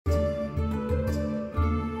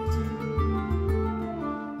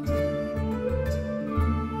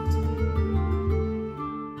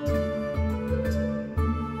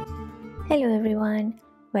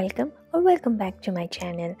Welcome back to my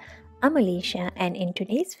channel. I'm Alicia, and in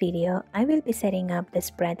today's video I will be setting up the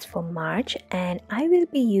spreads for March, and I will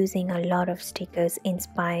be using a lot of stickers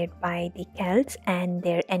inspired by the Celts and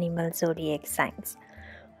their animal zodiac signs.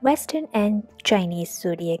 Western and Chinese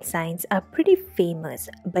zodiac signs are pretty famous,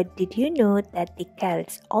 but did you know that the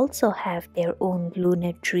Celts also have their own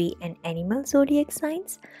lunar tree and animal zodiac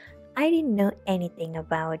signs? I didn't know anything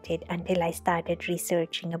about it until I started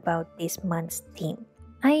researching about this month's theme.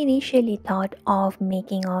 I initially thought of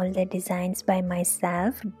making all the designs by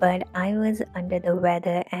myself, but I was under the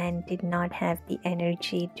weather and did not have the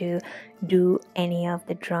energy to do any of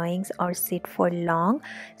the drawings or sit for long.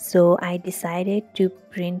 So I decided to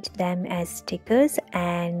print them as stickers,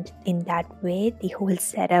 and in that way the whole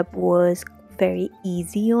setup was very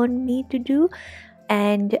easy on me to do.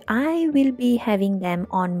 And I will be having them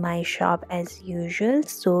on my shop as usual,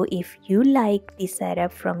 so if you like the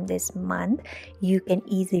setup from this month, you can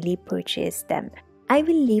easily purchase them. I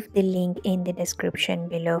will leave the link in the description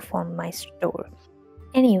below for my store.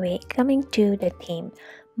 Anyway, coming to the theme.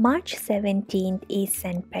 March 17th is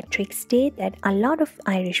St. Patrick's Day, that a lot of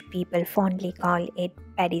Irish people fondly call it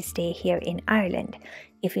Paddy's Day here in Ireland.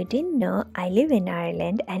 If you didn't know, I live in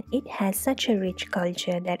Ireland and it has such a rich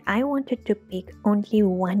culture that I wanted to pick only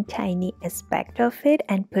one tiny aspect of it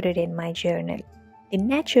and put it in my journal. The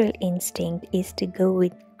natural instinct is to go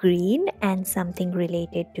with green and something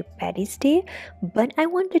related to Paddy's Day, but I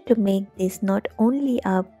wanted to make this not only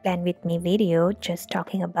a Plan With Me video just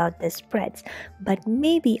talking about the spreads, but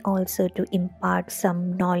maybe also to impart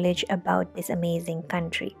some knowledge about this amazing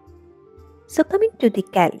country. So coming to the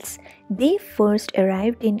Celts, they first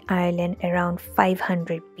arrived in Ireland around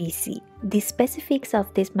 500 BC. The specifics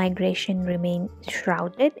of this migration remain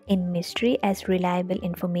shrouded in mystery, as reliable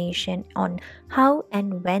information on how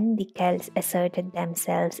and when the Celts asserted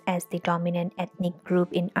themselves as the dominant ethnic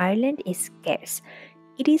group in Ireland is scarce.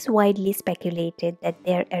 It is widely speculated that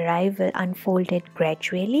their arrival unfolded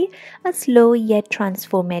gradually, a slow yet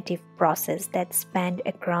transformative process that spanned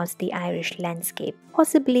across the Irish landscape,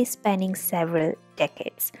 possibly spanning several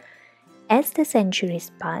decades. As the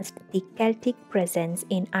centuries passed, the Celtic presence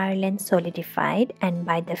in Ireland solidified, and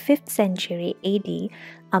by the 5th century AD,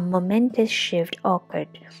 a momentous shift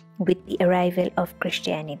occurred with the arrival of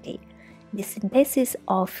Christianity. The synthesis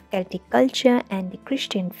of Celtic culture and the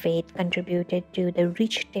Christian faith contributed to the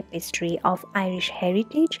rich tapestry of Irish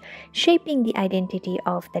heritage, shaping the identity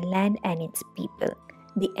of the land and its people.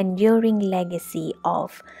 The enduring legacy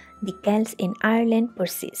of the Celts in Ireland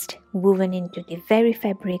persists, woven into the very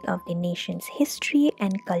fabric of the nation's history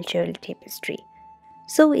and cultural tapestry.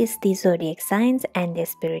 So is the zodiac signs and their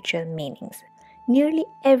spiritual meanings. Nearly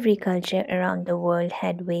every culture around the world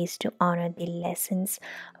had ways to honor the lessons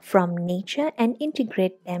from nature and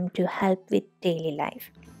integrate them to help with daily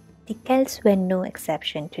life. The Celts were no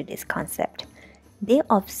exception to this concept. They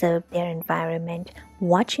observed their environment,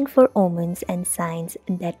 watching for omens and signs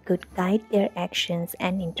that could guide their actions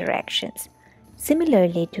and interactions.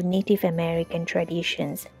 Similarly to Native American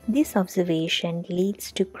traditions, this observation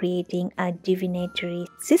leads to creating a divinatory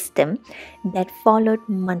system that followed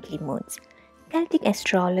monthly moons. Celtic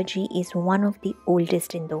astrology is one of the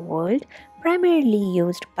oldest in the world, primarily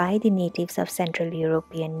used by the natives of Central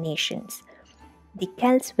European nations. The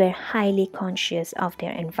Celts were highly conscious of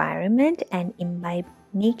their environment and imbibed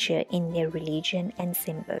nature in their religion and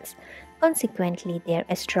symbols. Consequently, their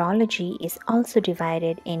astrology is also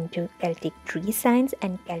divided into Celtic tree signs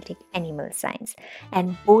and Celtic animal signs,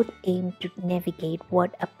 and both aim to navigate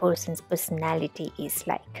what a person's personality is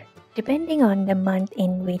like. Depending on the month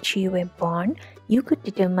in which you were born, you could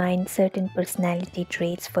determine certain personality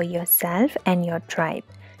traits for yourself and your tribe.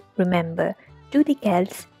 Remember, to the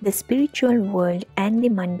Celts, the spiritual world and the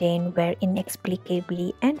mundane were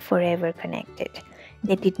inexplicably and forever connected.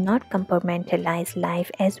 They did not compartmentalize life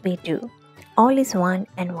as we do. All is one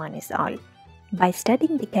and one is all. By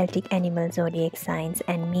studying the Celtic animal zodiac signs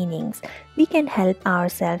and meanings, we can help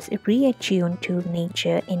ourselves reattune to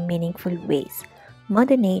nature in meaningful ways.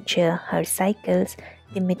 Mother Nature, her cycles,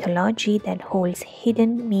 the mythology that holds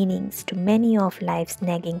hidden meanings to many of life's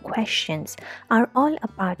nagging questions are all a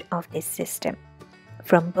part of this system.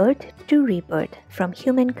 From birth to rebirth, from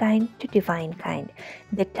humankind to divine kind,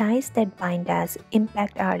 the ties that bind us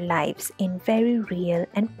impact our lives in very real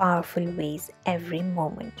and powerful ways every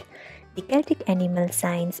moment. The Celtic animal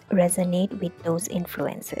signs resonate with those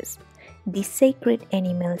influences. The sacred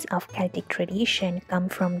animals of Celtic tradition come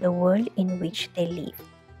from the world in which they live.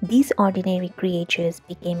 These ordinary creatures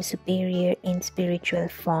became superior in spiritual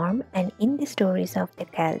form, and in the stories of the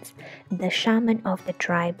Celts, the shaman of the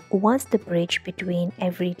tribe was the bridge between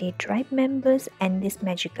everyday tribe members and this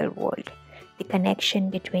magical world. The connection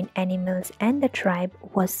between animals and the tribe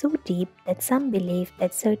was so deep that some believed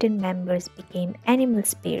that certain members became animal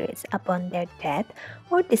spirits upon their death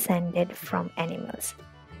or descended from animals.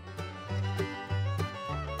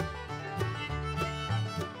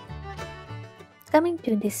 Coming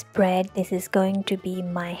to this spread, this is going to be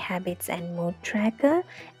my habits and mood tracker,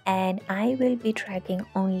 and I will be tracking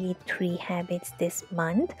only 3 habits this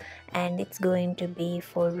month, and it's going to be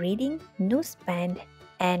for reading, no spend,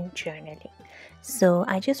 and journaling. So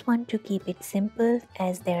I just want to keep it simple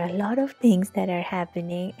as there are a lot of things that are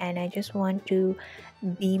happening, and I just want to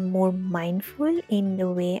be more mindful in the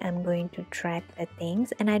way I'm going to track the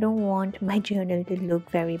things, and I don't want my journal to look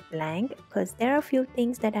very blank because there are a few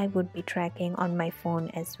things that I would be tracking on my phone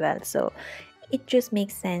as well. So it just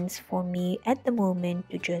makes sense for me at the moment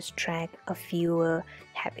to just track a few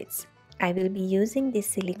habits. I will be using these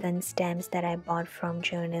silicone stamps that I bought from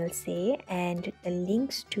Journal Say, and the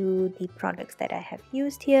links to the products that I have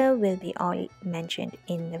used here will be all mentioned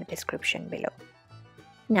in the description below.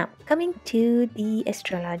 Now, coming to the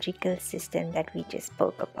astrological system that we just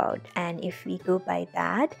spoke about, and if we go by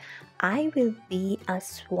that, I will be a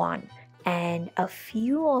swan, and a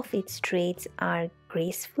few of its traits are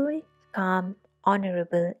graceful, calm,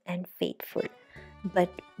 honorable, and faithful.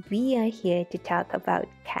 But we are here to talk about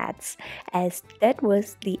cats, as that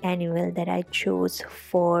was the animal that I chose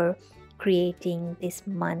for creating this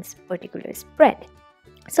month's particular spread.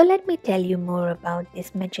 So let me tell you more about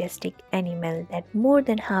this majestic animal that more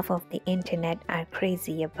than half of the internet are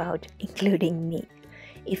crazy about, including me.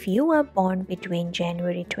 If you are born between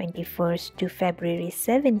January 21st to February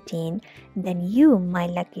 17, then you, my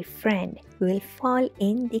lucky friend, will fall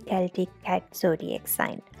in the Celtic cat zodiac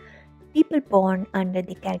sign. People born under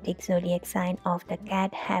the Celtic zodiac sign of the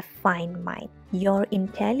cat have fine mind. Your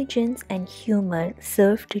intelligence and humor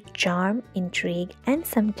serve to charm, intrigue, and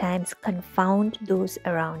sometimes confound those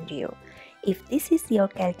around you. If this is your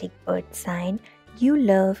Celtic birth sign, you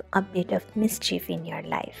love a bit of mischief in your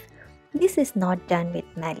life. This is not done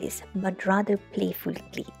with malice, but rather playful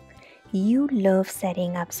glee. You love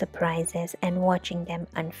setting up surprises and watching them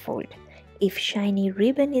unfold. If shiny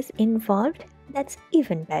ribbon is involved, that's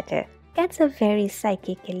even better. Cats are very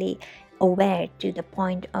psychically aware to the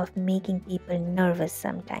point of making people nervous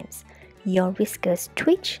sometimes. Your whiskers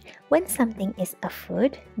twitch when something is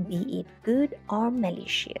afoot, be it good or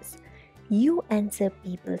malicious. You answer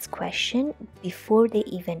people's questions before they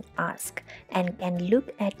even ask, and can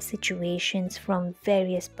look at situations from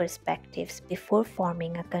various perspectives before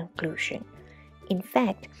forming a conclusion. In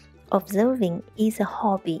fact, observing is a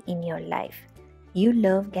hobby in your life. You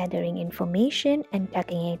love gathering information and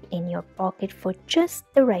tucking it in your pocket for just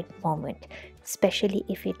the right moment, especially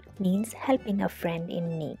if it means helping a friend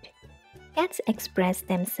in need. Cats express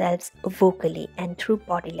themselves vocally and through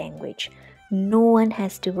body language. No one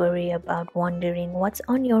has to worry about wondering what's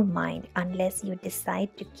on your mind unless you decide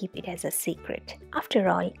to keep it as a secret. After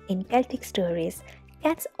all, in Celtic stories,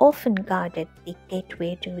 cats often guarded the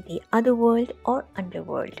gateway to the otherworld or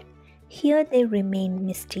underworld. Here they remain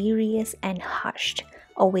mysterious and hushed,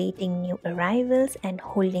 awaiting new arrivals and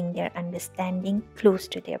holding their understanding close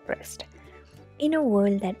to their breast. In a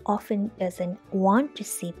world that often doesn't want to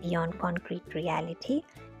see beyond concrete reality,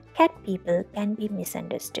 cat people can be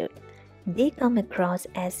misunderstood. They come across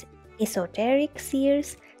as esoteric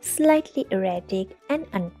seers, slightly erratic and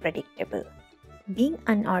unpredictable. Being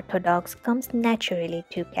unorthodox comes naturally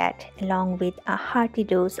to cat, along with a hearty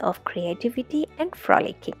dose of creativity and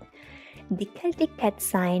frolicking. The Celtic cat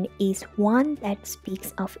sign is one that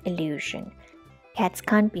speaks of illusion. Cats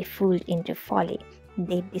can't be fooled into folly.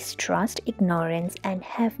 They distrust ignorance and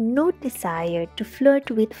have no desire to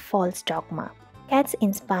flirt with false dogma. Cats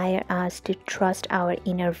inspire us to trust our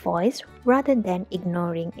inner voice rather than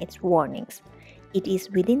ignoring its warnings. It is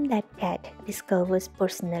within that cat discovers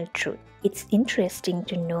personal truth. It's interesting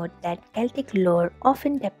to note that Celtic lore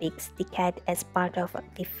often depicts the cat as part of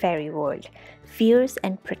the fairy world, fierce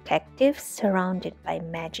and protective, surrounded by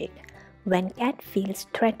magic. When cat feels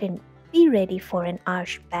threatened, be ready for an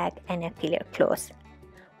arched back and a killer claws.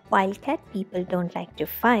 While cat people don't like to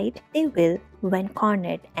fight, they will when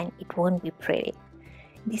cornered, and it won't be pretty.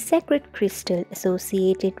 The sacred crystal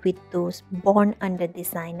associated with those born under the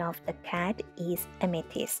sign of the cat is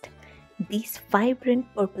amethyst. This vibrant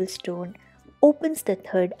purple stone opens the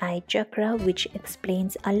third eye chakra, which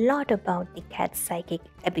explains a lot about the cat's psychic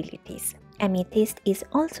abilities. Amethyst is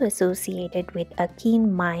also associated with a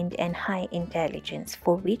keen mind and high intelligence,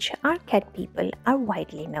 for which our cat people are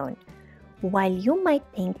widely known. While you might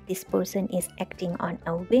think this person is acting on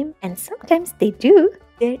a whim, and sometimes they do,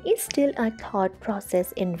 there is still a thought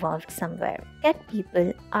process involved somewhere. Cat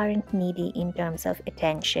people aren't needy in terms of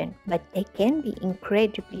attention, but they can be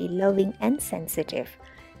incredibly loving and sensitive.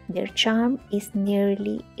 Their charm is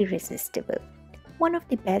nearly irresistible. One of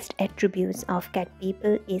the best attributes of cat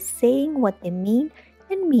people is saying what they mean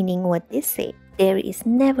and meaning what they say. There is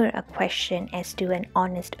never a question as to an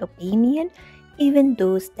honest opinion, even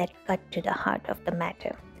those that cut to the heart of the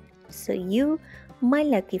matter. So you, my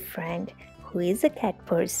lucky friend, who is a cat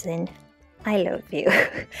person, I love you.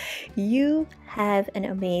 You have an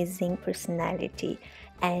amazing personality,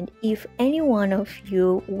 and if any one of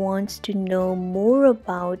you wants to know more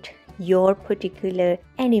about your particular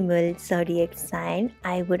animal zodiac sign,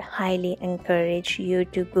 I would highly encourage you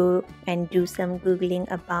to go and do some googling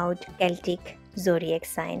about Celtic zodiac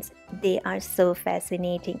signs. They are so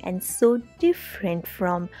fascinating and so different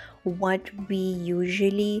from what we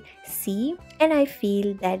usually see, and I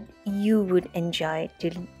feel that you would enjoy to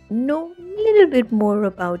know a little bit more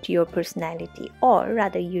about your personality, or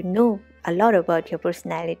rather you know a lot about your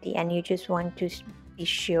personality and you just want to be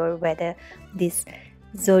sure whether these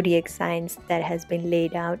zodiac signs that has been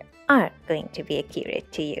laid out are going to be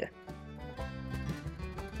accurate to you.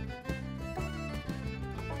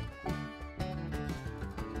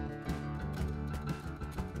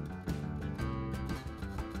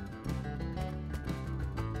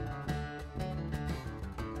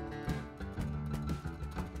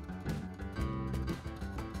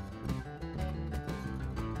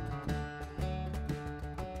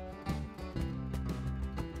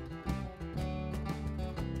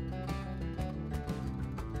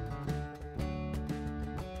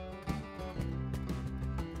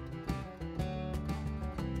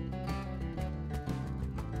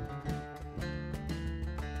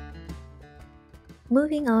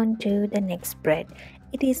 Moving on to the next spread,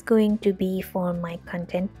 it is going to be for my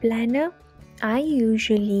content planner. I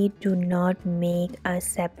usually do not make a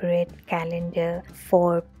separate calendar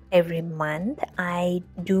for every month. I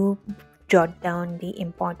do jot down the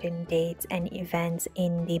important dates and events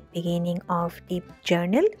in the beginning of the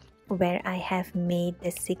journal, where I have made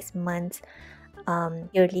the 6 months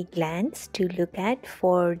yearly glance to look at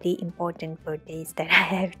for the important birthdays that I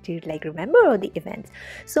have to remember, or the events.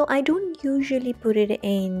 So I don't usually put it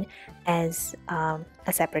in as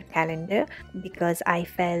a separate calendar, because I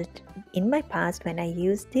felt in my past when I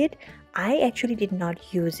used it, I actually did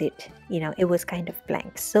not use it. It was kind of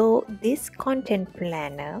blank. So this content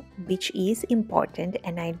planner, which is important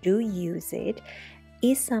and I do use it,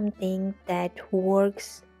 is something that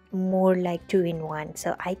works more like 2-in-1.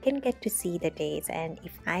 So I can get to see the dates, and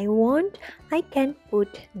if I want, I can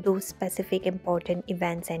put those specific important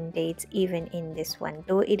events and dates even in this one,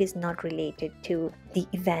 though it is not related to the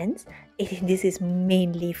events. This is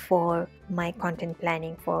mainly for my content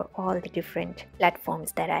planning for all the different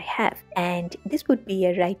platforms that I have. And this would be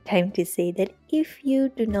a right time to say that if you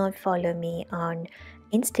do not follow me on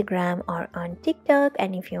Instagram or on TikTok,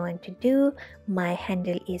 and if you want to do, my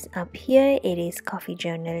handle is up here. It is Coffee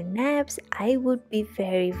Journal Naps. I would be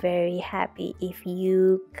very, very happy if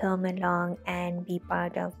you come along and be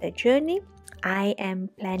part of the journey. I am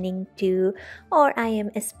planning to, or I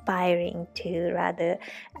am aspiring to rather,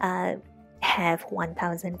 have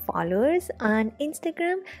 1,000 followers on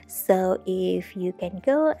Instagram. So if you can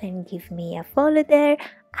go and give me a follow there,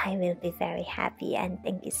 I will be very happy, and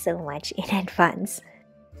thank you so much in advance.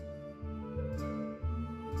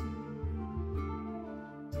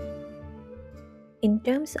 In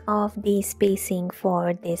terms of the spacing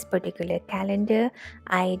for this particular calendar,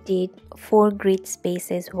 I did 4 grid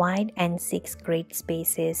spaces wide and 6 grid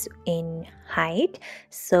spaces in height,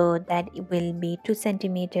 so that it will be 2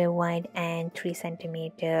 cm wide and 3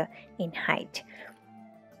 cm in height.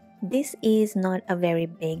 This is not a very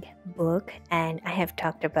big book, and I have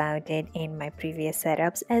talked about it in my previous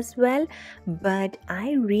setups as well, but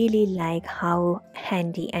I really like how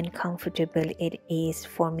handy and comfortable it is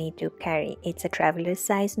for me to carry. It's a traveler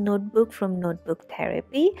size notebook from Notebook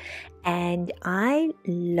Therapy, and I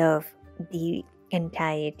love the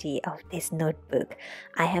entirety of this notebook.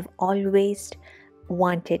 I have always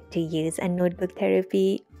wanted to use a Notebook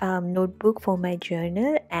Therapy notebook for my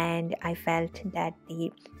journal, and I felt that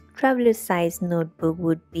the traveler size notebook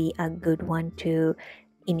would be a good one to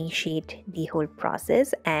initiate the whole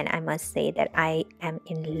process, and I must say that I am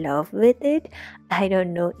in love with it. I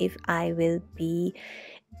don't know if I will be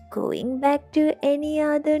going back to any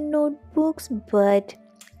other notebooks, but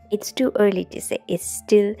it's too early to say. It's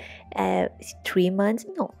still 3 months.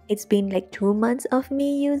 No, it's been like 2 months of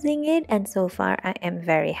me using it, and so far I am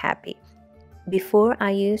very happy. Before,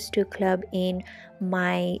 I used to club in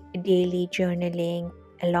my daily journaling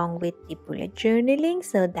along with the bullet journaling,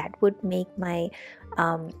 so that would make my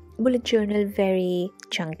bullet journal very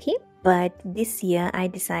chunky. But this year I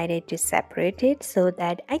decided to separate it so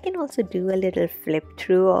that I can also do a little flip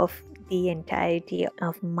through of the entirety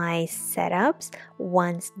of my setups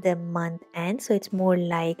once the month ends. So it's more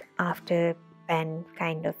like after pen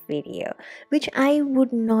kind of video, which I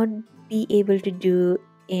would not be able to do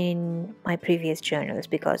in my previous journals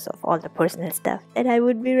because of all the personal stuff that I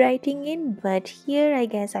would be writing in. But here I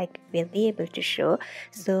guess I will be able to show.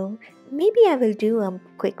 So maybe I will do a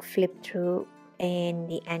quick flip through in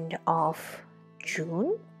the end of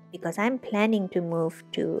June, because I'm planning to move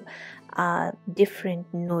to a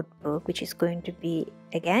different notebook, which is going to be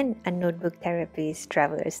again a notebook therapist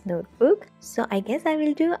traveler's notebook. So I guess I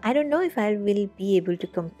will do, I don't know if I will be able to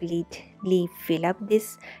completely fill up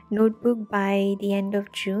this notebook by the end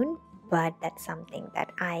of June, but that's something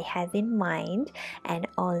that I have in mind. And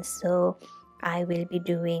also I will be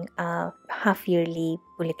doing a half yearly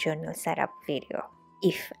bullet journal setup video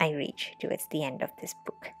if I reach towards the end of this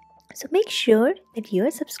book. So make sure that you're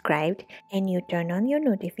subscribed and you turn on your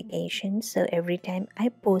notifications, so every time I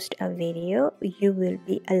post a video, you will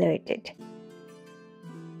be alerted.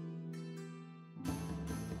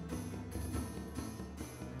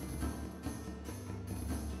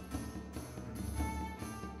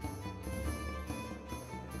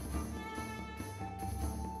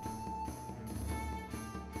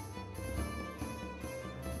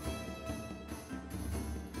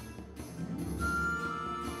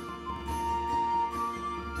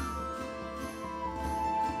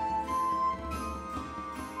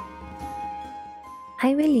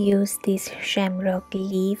 I will use these shamrock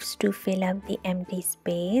leaves to fill up the empty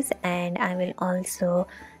space, and I will also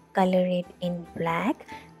color it in black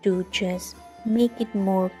to just make it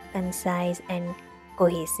more concise and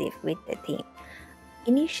cohesive with the theme.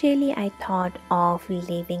 Initially, I thought of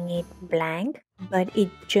leaving it blank, but it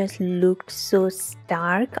just looked so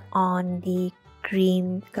stark on the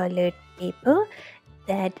cream colored paper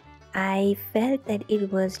that I felt that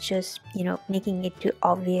it was just, making it too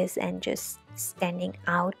obvious and just standing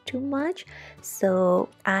out too much. So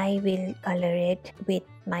I will color it with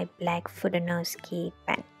my black Fudanowski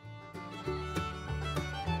pen.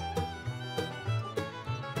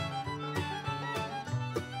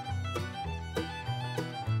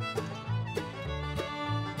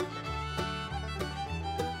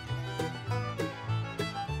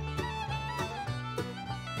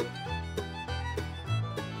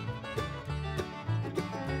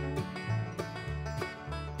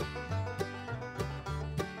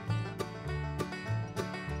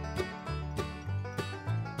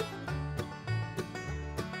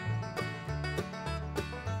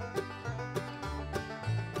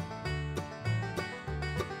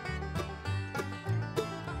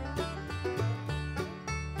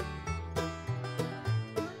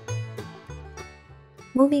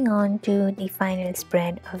 Moving on to the final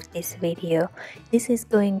spread of this video. This is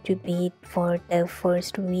going to be for the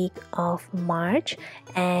first week of March,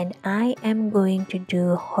 and I am going to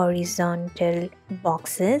do horizontal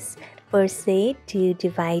boxes per se to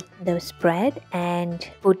divide the spread and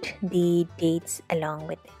put the dates along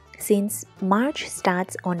with it. Since March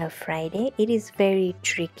starts on a Friday, it is very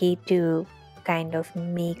tricky to kind of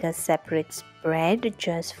make a separate spread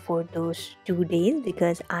just for those 2 days,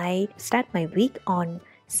 because I start my week on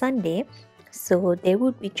Sunday, so there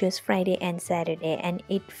would be just Friday and Saturday, and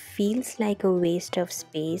it feels like a waste of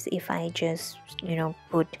space if I just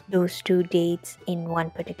put those 2 dates in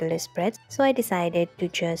one particular spread. So I decided to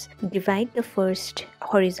just divide the first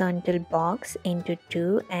horizontal box into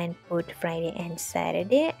 2 and put Friday and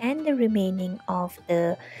Saturday, and the remaining of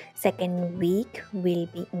the second week will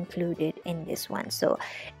be included in this one. So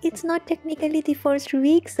it's not technically the first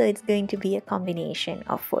week, so it's going to be a combination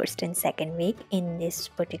of first and second week in this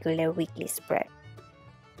particular weekly spread.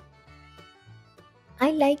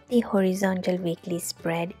 I like the horizontal weekly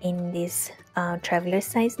spread in this traveler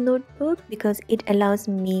size notebook because it allows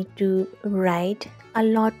me to write a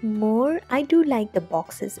lot more. I do like the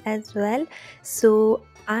boxes as well, so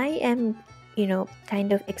I am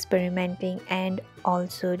kind of experimenting and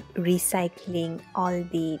also recycling all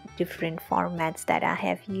the different formats that I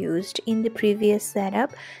have used in the previous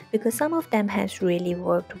setup, because some of them has really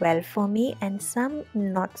worked well for me and some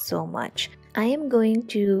not so much. I am going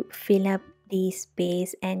to fill up the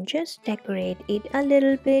space and just decorate it a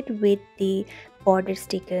little bit with the border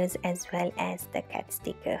stickers as well as the cat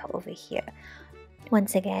sticker over here.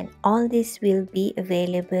 Once again, all this will be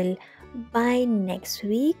available by next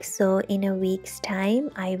week, so in a week's time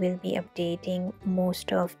I will be updating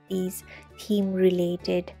most of these theme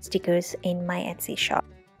related stickers in my Etsy shop.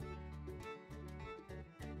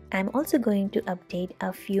 I'm also going to update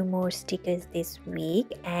a few more stickers this week,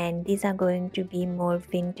 and these are going to be more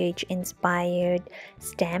vintage inspired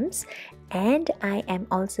stamps, and I am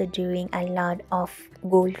also doing a lot of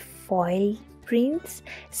gold foil prints,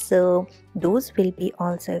 so those will be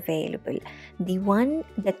also available.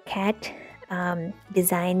 The cat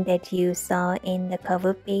design that you saw in the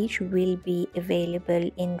cover page will be available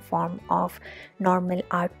in form of normal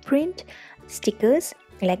art print stickers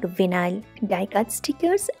like vinyl die cut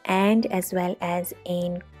stickers, and as well as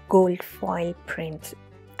in gold foil prints.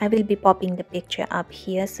 I will be popping the picture up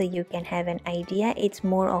here so you can have an idea. It's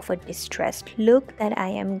more of a distressed look that I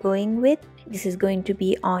am going with. This is going to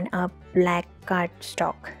be on a black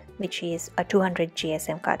cardstock, which is a 200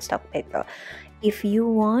 GSM cardstock paper. If you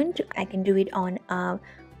want, I can do it on a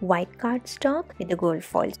white cardstock with the gold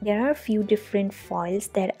foils. There are a few different foils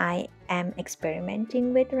that I am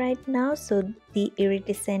experimenting with right now, so the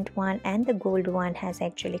iridescent one and the gold one has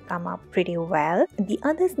actually come up pretty well. The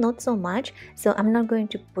others not so much, so I'm not going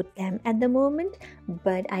to put them at the moment,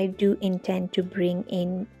 but I do intend to bring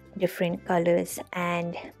in different colors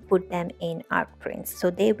and put them in art prints. So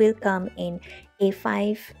they will come in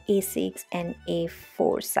A5, A6 and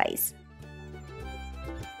A4 size.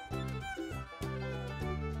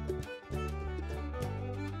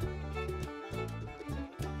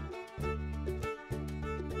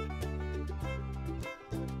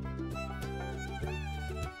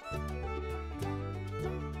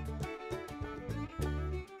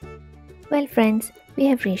 Well friends, we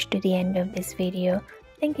have reached to the end of this video.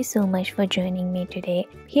 Thank you so much for joining me today.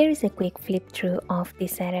 Here is a quick flip through of the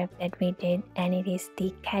setup that we did, and it is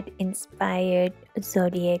the cat inspired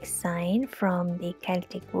zodiac sign from the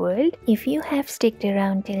Celtic world. If you have sticked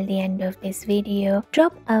around till the end of this video,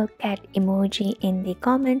 drop a cat emoji in the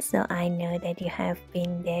comments so I know that you have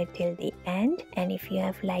been there till the end. And if you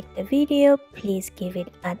have liked the video, please give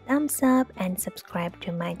it a thumbs up and subscribe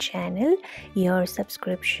to my channel. Your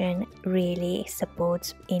subscription really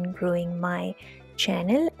supports in growing my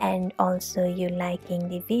channel, and also you liking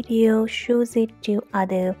the video shows it to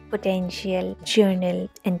other potential journal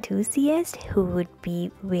enthusiasts who would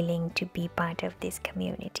be willing to be part of this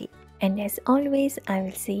community. And as always, I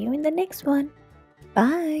will see you in the next one.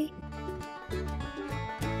 Bye.